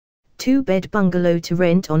2-bed bungalow to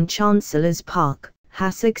rent on Chancellors Park,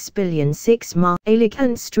 Hassocks BN6 Ayling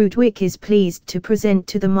and Strudwick is pleased to present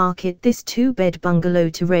to the market this 2-bed bungalow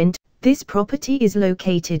to rent. This property is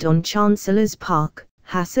located on Chancellors Park,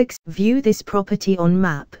 Hassocks. View this property on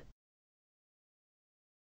map.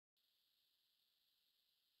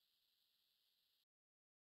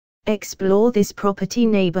 Explore this property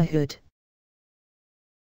neighborhood.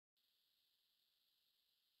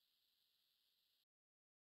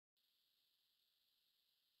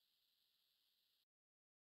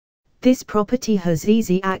 This property has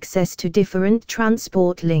easy access to different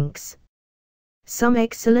transport links. Some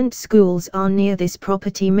excellent schools are near this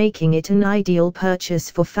property, making it an ideal purchase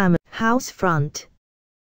for family. House front.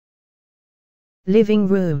 Living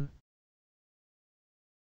room.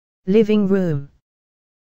 Living room.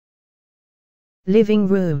 Living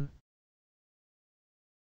room.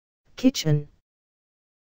 Kitchen.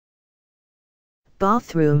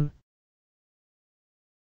 Bathroom.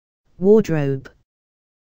 Wardrobe.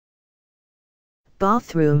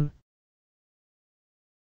 Bathroom.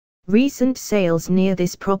 Recent sales near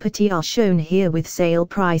this property are shown here with sale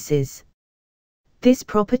prices. This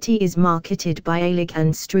property is marketed by Ayling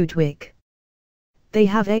and Strudwick. They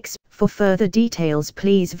have For further details,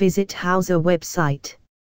 please visit Houser website.